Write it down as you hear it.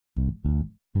Hey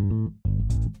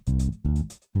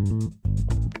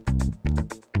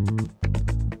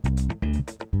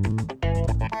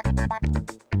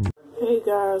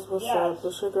guys, what's up?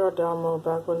 It's your girl Damo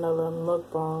back with another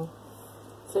mukbang.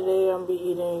 Today I'm be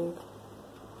eating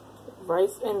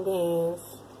rice and beans,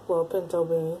 well, pinto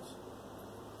beans,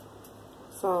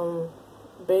 some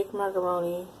baked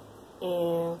macaroni,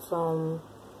 and some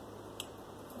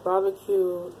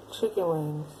BBQ chicken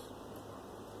wings.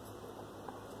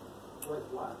 Wait,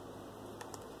 what?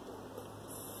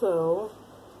 So,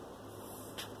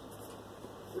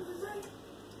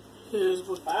 here's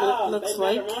what it looks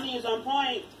like. Macaroni is on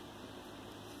point.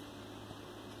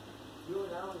 I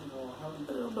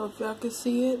don't know if y'all can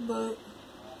see it, but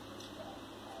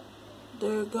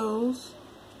there it goes.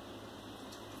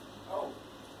 Oh,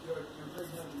 you're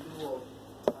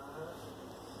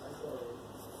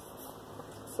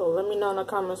So let me know in the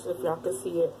comments if y'all can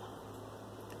see it.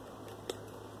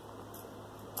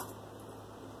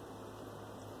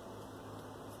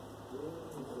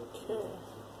 Okay.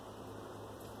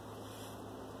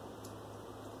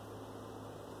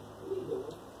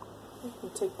 You can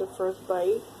take the first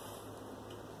bite.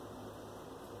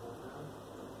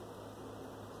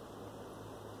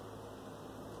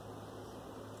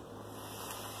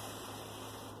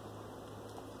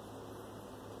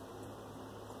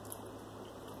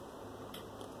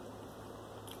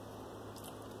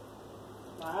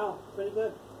 Wow, pretty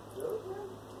good.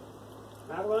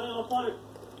 Macaroni on point.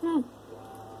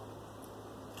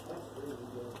 That's pretty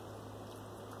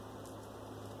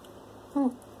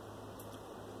good.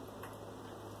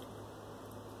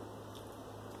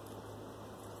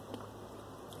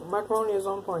 Macaroni is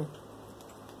on point.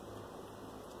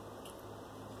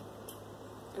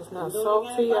 It's not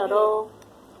salty at all.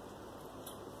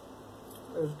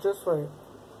 It's just right.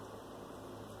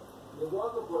 You're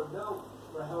welcome for milk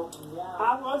for helping me out.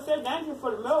 I was going to say thank you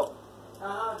for the milk.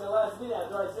 The last minute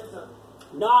after I said something.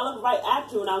 No, I looked right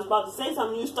at you and I was about to say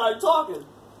something and you started talking.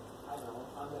 I know,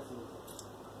 I'm messing with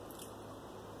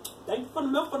you. Thank you for the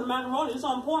milk, for the macaroni. It's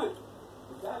on point.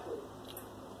 Exactly.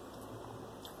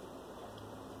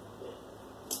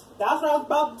 That's what I was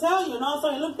about to tell you, and also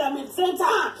you looked at me at the same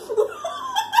time.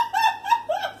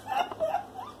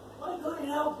 I couldn't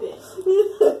help it. You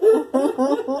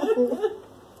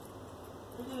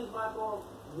think it's my fault?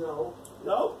 No.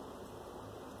 No?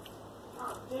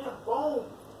 Oh, damn, bone.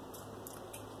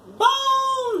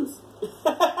 Bones!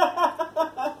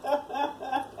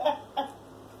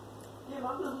 Damn,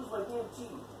 I'm gonna lose my damn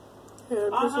teeth. Here, a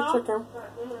piece of chicken.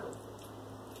 God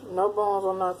damn. No bones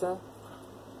or nothing.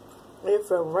 It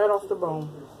fell right off the bone.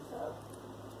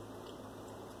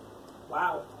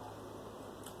 Wow.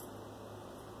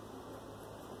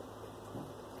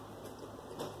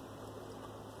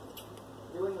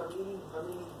 Doing I'm eating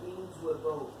beans with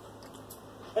bones.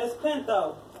 It's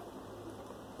pinto.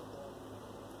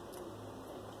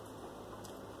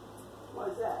 Why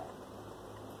is that?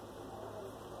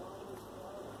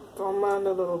 Don't mind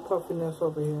the little puffiness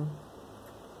over here.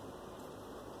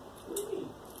 What do you mean?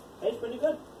 Tastes pretty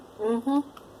good.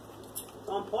 It's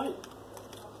on point.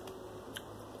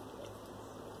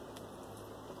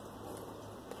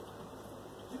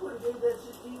 You would have gave that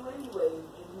shit to you anyway, and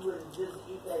you would have just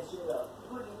eat that shit up. You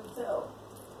wouldn't even tell.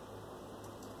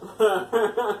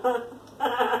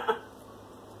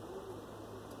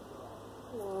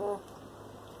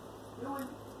 You would,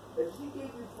 if she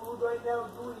gave you food right now,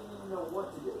 you wouldn't even know what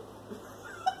to do.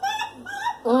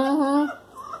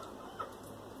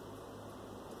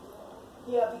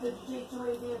 Yeah, because you take too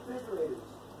many damn refrigerators.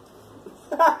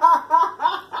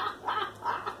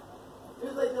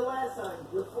 Just like the last time,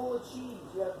 you're full of cheese.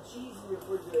 You have cheese in your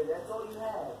refrigerator. That's all you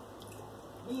had.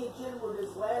 Me and Jen were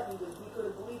just laughing because we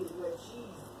couldn't believe it. You had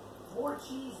cheese. More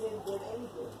cheese than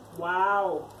anything.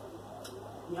 Wow.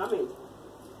 Yummy.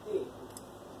 Hey,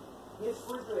 his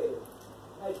refrigerator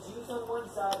had juice on one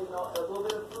side and a little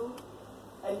bit of fruit,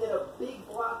 and then a big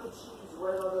block of cheese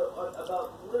right on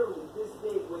about literally this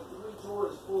big with 3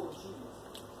 drawers full of cheese.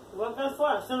 Well, guess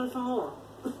what? Send me some more.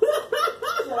 Shit,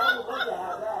 I would love to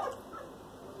have that.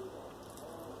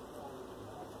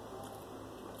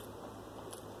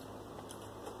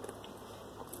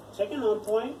 Chicken on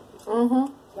point.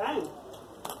 Dang.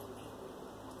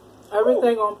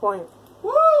 Everything on point.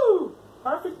 Woo!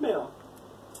 Perfect meal.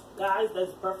 Guys,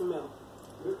 that's a perfect meal.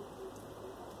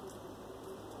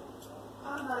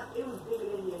 I'm not, it was bigger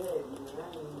than your head, man. I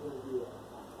ain't even gonna do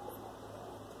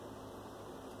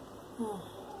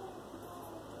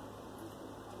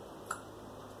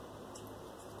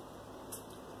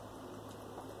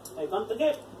that. Hey, come to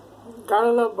get.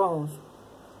 Gotta love bones.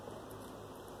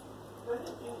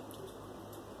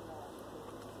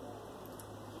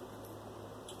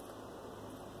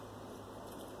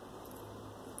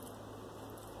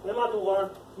 Them out the water.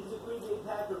 He's a Green Bay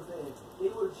Packer fan. They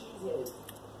were cheeseheads.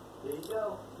 There you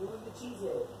go. You win the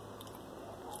cheesehead.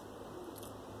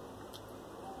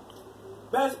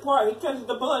 Best part, he catches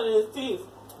the bullet in his teeth.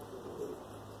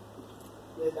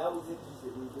 Yeah, that was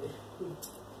interesting.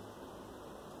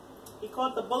 He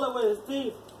caught the bullet with his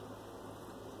teeth.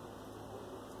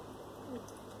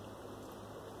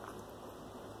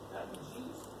 Mac and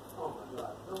cheese? Oh my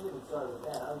god. Don't get me started with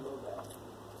that. I love that.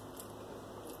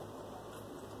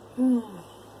 Nah,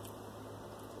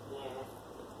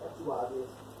 that's too obvious.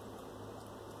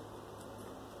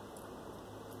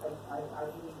 I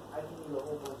can eat a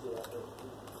whole bunch of that, but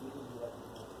you can do that.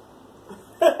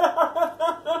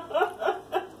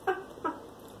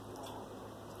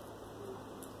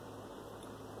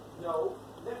 No,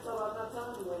 next time I'm not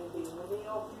telling you anything. When they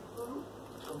offer you food,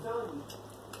 I'm telling you.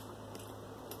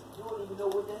 You don't even know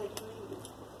what the heck you're eating.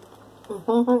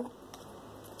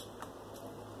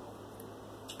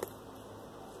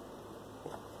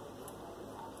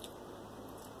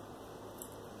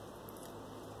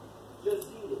 Just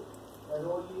eat it. That's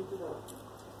all you need to know.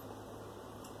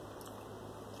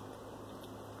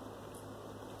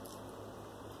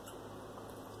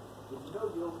 If you know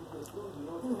you don't eat this food, you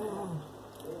know what's going to happen.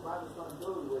 Everybody's going to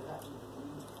go to what happens to you.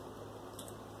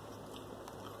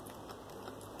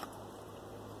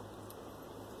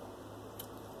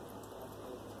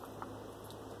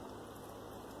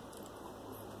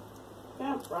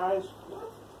 Damn fries.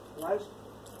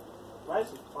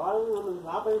 Rice is fine. I'm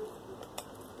sloppy.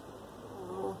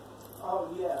 Oh,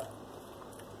 yeah.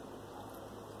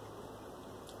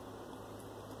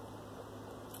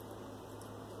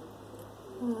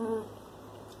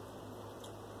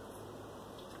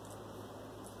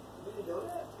 Did you know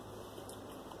that?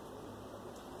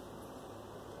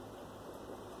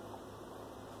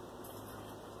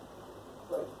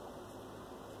 Wait.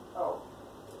 Oh.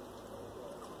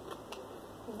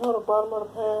 You know the bottom of the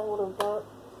pan would have burnt?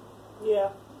 Yeah.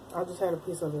 I just had a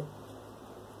piece of it.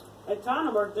 It kind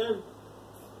of worked in.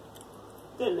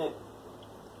 Didn't it?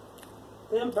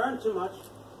 Didn't burn too much.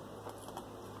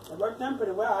 It worked in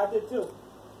pretty well. I did too.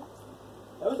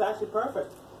 It was actually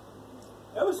perfect.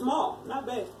 It was small, not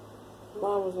big.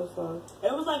 Mine was just like...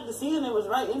 It was like the seasoning was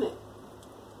right in it.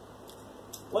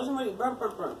 Wasn't really burnt.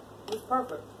 It was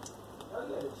perfect. Oh,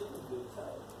 yeah, the chicken's good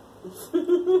side.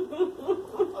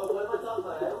 Oh, what am I talking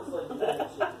about? I was like, you got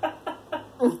chicken.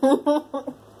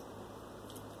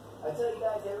 I tell you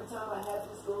guys, every time I have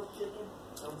this ghost chicken,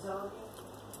 I'm telling you,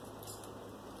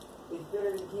 it's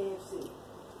better than KFC.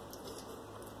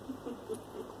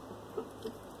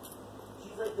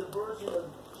 She's like the version of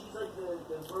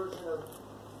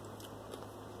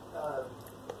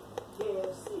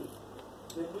KFC,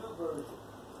 the new version.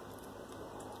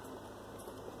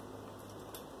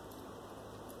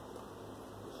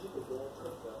 She could damn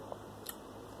cook though.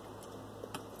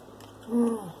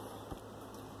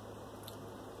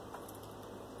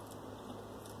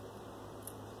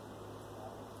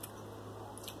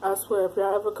 I swear, if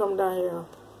y'all ever come down here,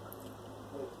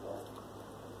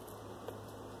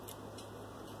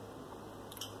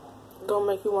 gonna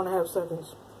make you want to have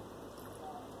seconds.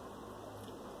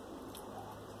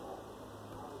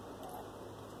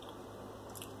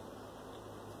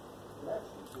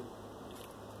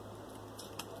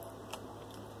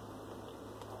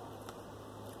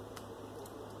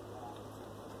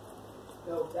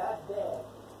 No, that's bad.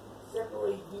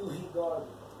 Separate you and garbage.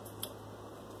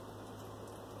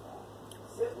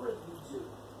 Separate you two.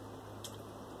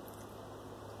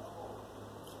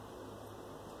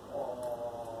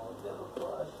 Oh, never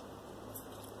crush.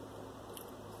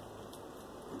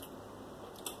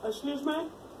 Excuse me?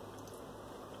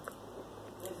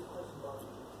 There's a question mark.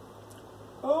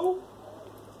 Who?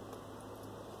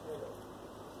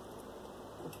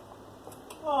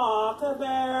 Aw, Care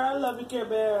Bear. I love you, Care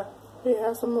Bear. Here,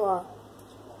 have some more.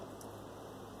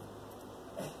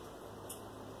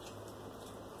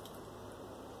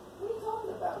 What are you talking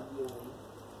about, Yui?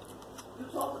 You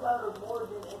talk about her more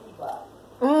than anybody.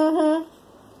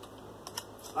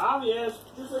 Obvious.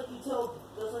 Just like you said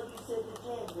to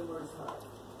Jan numerous times.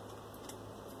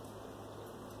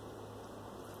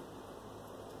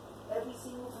 Every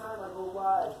single time I go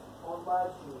live on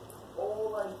live stream,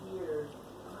 all I hear,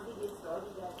 Gardy this,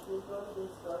 Gardy that, Gardy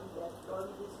this, Gardy that,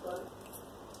 Gardy this, Gardy.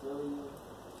 Really?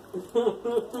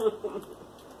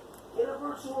 Get a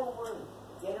virtual room.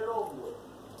 Get it over with.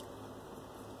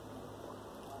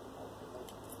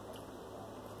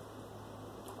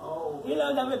 Oh. He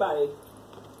loves everybody.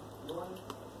 One.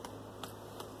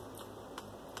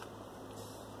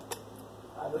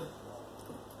 I don't.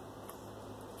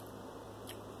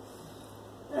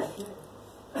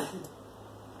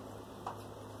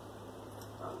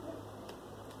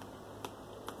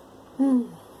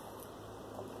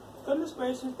 Goodness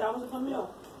gracious, that was a good meal.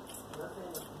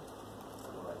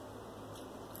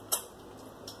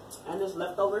 And there's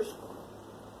leftovers.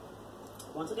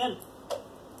 Once again.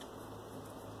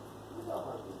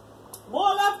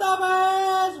 More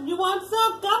leftovers! You want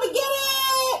some? Come and get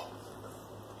it!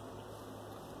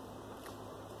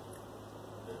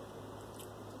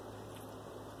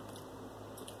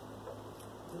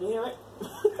 Did you hear it?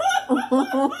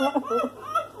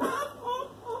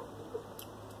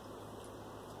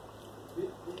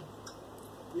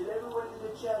 Did everyone in the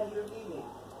chat hear me?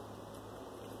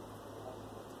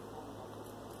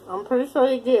 I'm pretty sure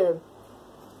he did.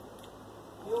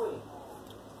 Huey.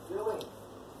 You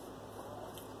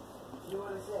know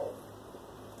what I said?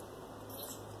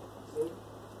 See?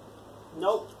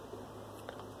 Nope.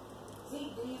 See,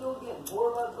 there you go again. More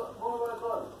about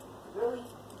garlic. Really?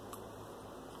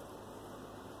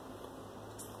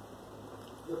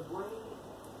 Your brain.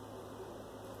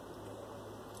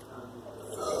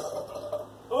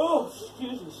 Oh,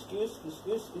 excuse me.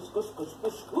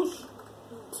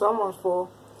 Someone's full.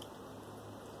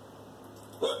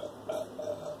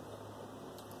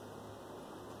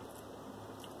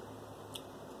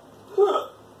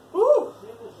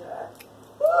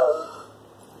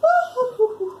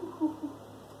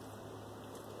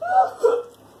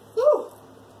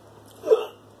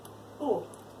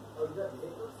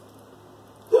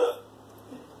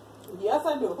 Yes, I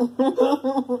do.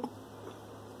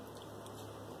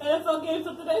 NFL game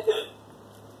for today.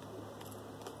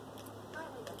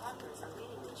 Currently, the Packers are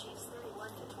leading the Chiefs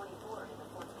 31-24 in the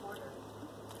fourth quarter.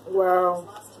 Wow. The Browns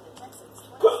lost to the Texans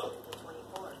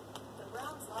 27-24. The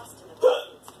Browns lost to the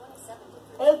Patriots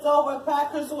 27-3. It's over.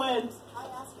 Packers win. Try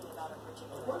asking about a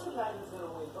particular What's the team. Packers going to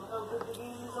win? Don't know how good the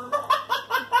game is on that.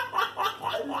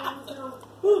 Everyone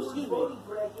was Excuse me. voting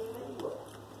for that game anyway.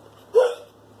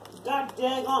 God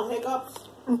dang on hiccups.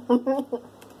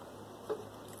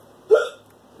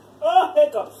 Oh,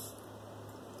 hiccups.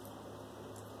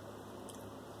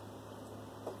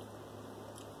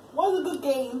 Was a good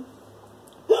game.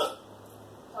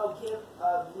 Oh, Kim,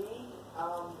 me, I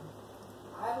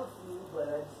have a few, but I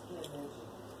just can't mention.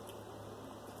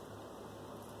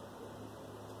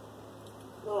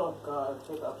 Oh, God,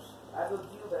 hiccups. I have a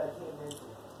few, but I can't mention.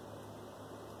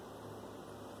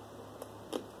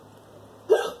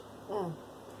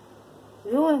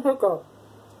 You and Hiccup.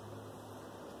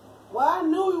 Well, I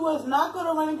knew we was not going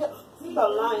to run and get the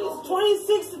Lions.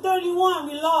 26-31,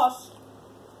 we lost.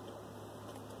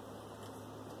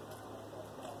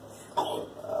 Oh,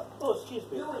 excuse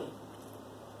me. Doing.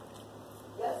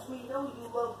 Yes, we know you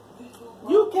love.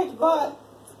 You kicked butt.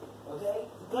 Okay.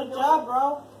 Good job,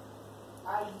 bro. I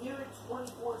hear it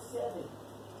 24/7.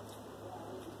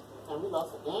 And we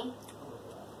lost again.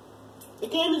 The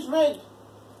game is rigged.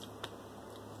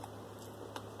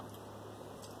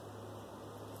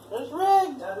 It's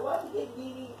rigged. Now, do I have to get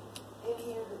Nene in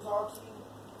here to talk to you?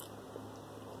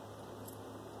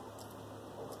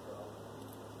 Oh my God.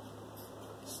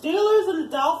 Steelers and the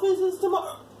Dolphins is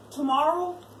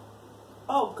tomorrow?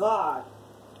 Oh, God.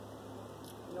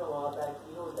 You know what?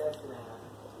 You know what that's gonna happen.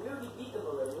 We already beat them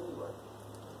already anyway.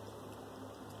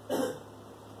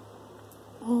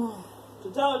 To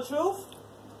tell the truth,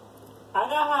 I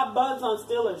got hot buzz on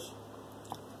Steelers.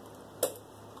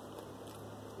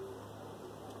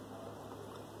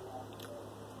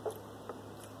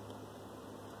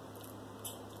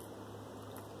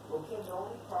 Okay, the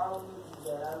only problem is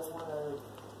that I don't want to.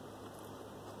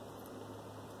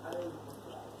 I mean,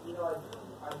 you know,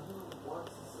 I do want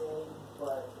to say,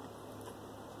 but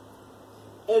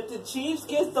If the Chiefs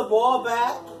gets the ball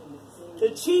back, the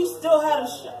Chiefs still had a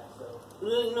shot.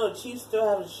 No, the Chiefs still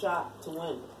have a shot to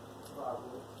win.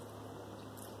 Probably.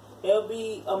 It'll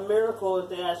be a miracle if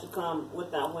they actually come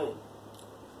with that win.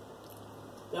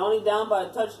 They're only down by a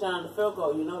touchdown, the field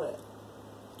goal. You know that.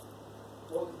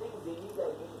 Well, the thing is, they need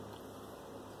that game.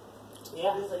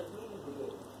 Yeah. Just like we need the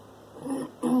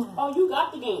game. Oh, you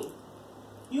got the game.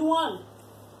 You won.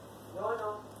 No, I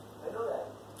know that.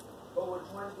 But we're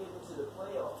trying to get into the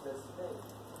playoffs. That's the thing.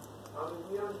 I mean,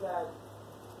 we already got.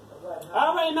 I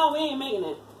already know we ain't making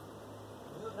it.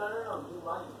 No, you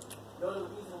might. You know the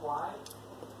reason why?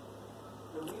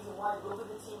 The reason why, look at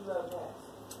the team you have next.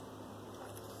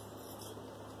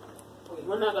 Wait,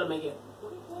 We're not gonna make it. who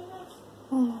do you play next?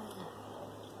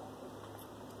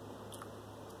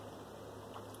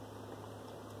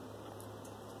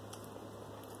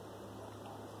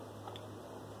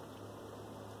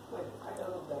 Wait, I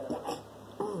gotta look that up.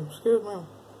 Excuse me.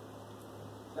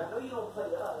 I know you don't play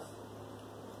us.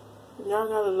 Y'all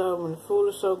gotta love when the food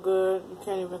is so good you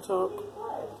can't even talk. Who do you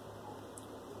play?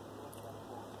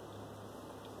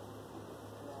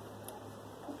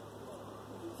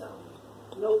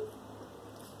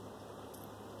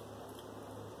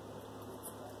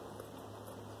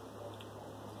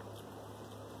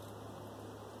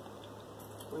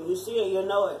 When you see it, you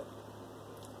know it.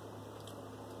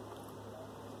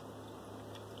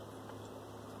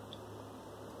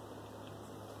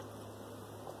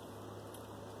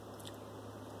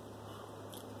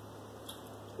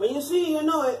 When you see it, you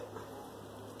know it.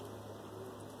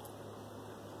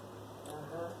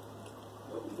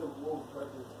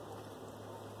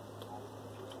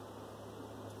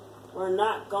 We're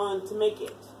not going to make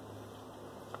it.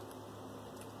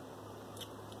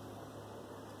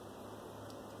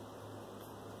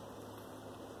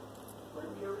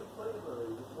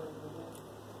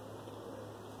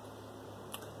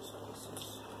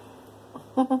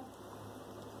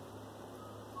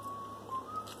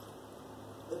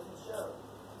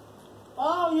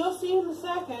 Oh, you'll see in a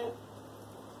second.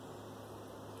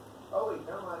 Oh wait,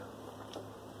 never mind.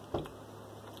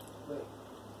 Wait.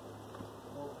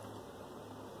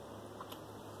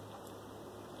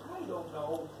 I don't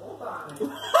know. Hold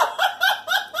on.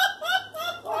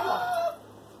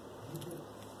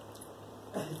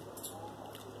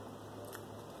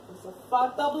 It's a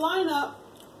fucked up lineup.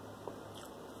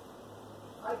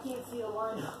 I can't see the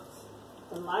lineups.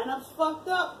 The lineup's fucked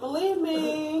up, believe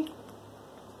me.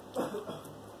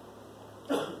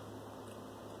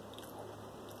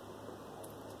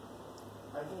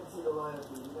 I can't see the lineup,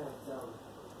 dude. You gotta tell me.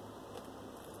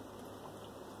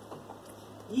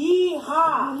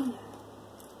 Yeehaw!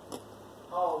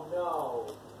 Oh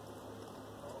no.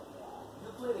 You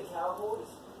play the Cowboys?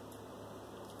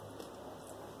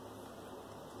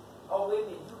 Oh wait a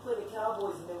minute, you play the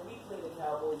Cowboys and then we play the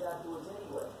Cowboys afterwards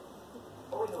anyway.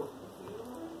 Oh wait, no, we played them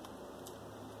already?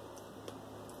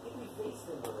 I think we faced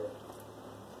them already.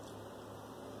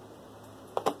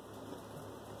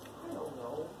 I don't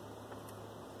know.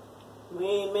 We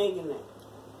ain't making it.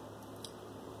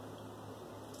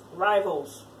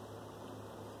 Rivals.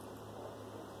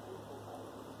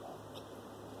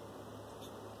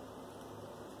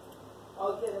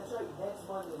 Oh yeah, that's right, next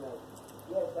Monday night.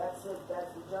 Yeah, that's it,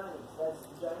 that's the Giants. That's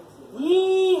the Giants game.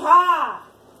 Yeehaw!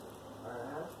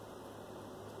 Uh-huh.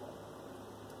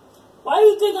 Why do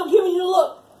you think I'm giving you the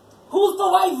look? Who's the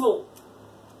rival?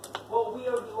 Well, we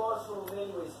already lost from them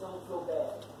anyway, so don't feel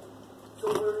bad. So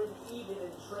we're in even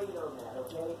and trade on that,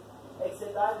 okay?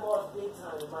 Except I lost big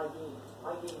time in my game.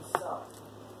 My game sucked.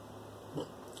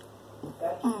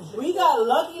 We got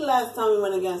lucky last time we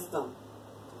went against them.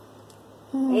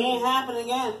 It ain't happening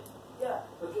again. Yeah,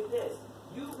 but get this.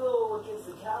 You go against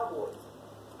the Cowboys.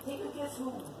 Take a guess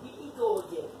who we go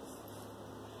against.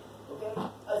 Okay?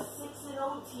 A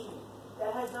 6-0 team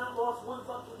that has not lost one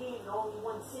fucking game and only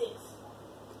won 6.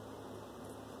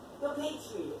 The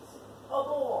Patriots. Of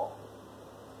all.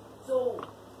 So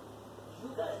you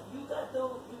got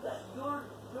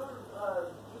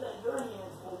your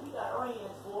hands full. We got our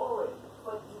hands full already.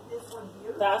 But this one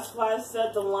here. That's why I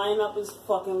said the lineup is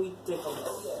fucking ridiculous.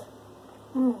 Oh yeah.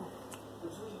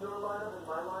 Between your lineup and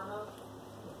my lineup,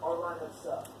 our lineup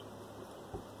sucks.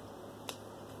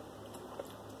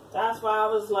 That's why I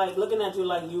was like looking at you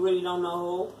like you really don't know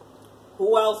who.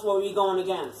 Who else were we going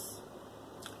against?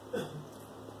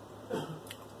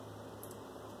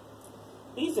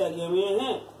 He said, "Give me a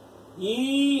hint."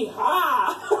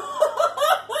 Yeehaw!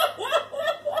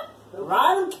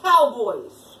 Ride 'em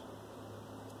Cowboys.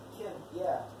 Kim,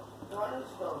 yeah. No, I know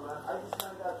what's going on. I just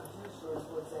kind of got confused for a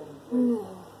split second too.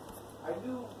 I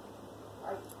knew.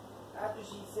 After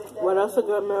she said that. Well, that's a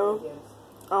good meal.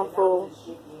 I'm full.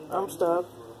 I'm stuffed.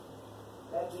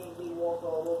 That game, they walked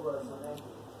all over us on that game.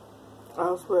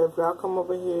 I swear, if y'all come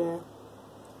over here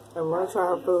and want to try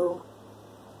our food,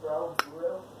 Bro, for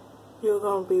real? you're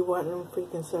going to be wanting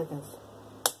freaking seconds.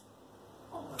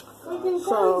 Freaking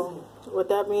So, with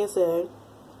that being said,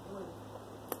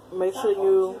 make sure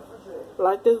you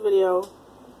like this video,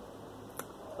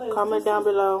 Wait, comment down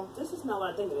below, This is not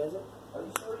what I think it is. It? Are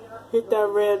you sure you're not? hit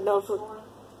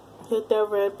that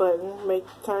red button,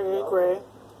 turn it gray,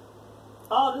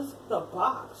 Oh, this is the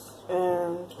box.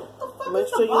 and The fuck make is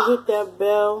sure the you box? hit that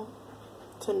bell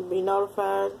to be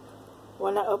notified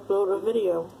when I upload a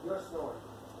video. You're snoring.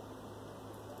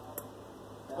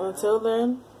 Until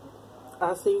then,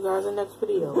 I'll see you guys in the next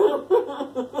video.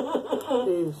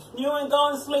 Peace. You ain't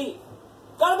going to sleep.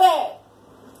 Go to bed.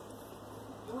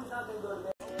 You was not going to go to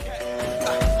bed.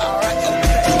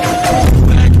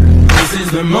 This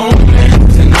is the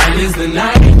moment, tonight is the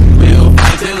night. We'll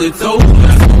fight till it's over,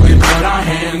 so we put our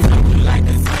hands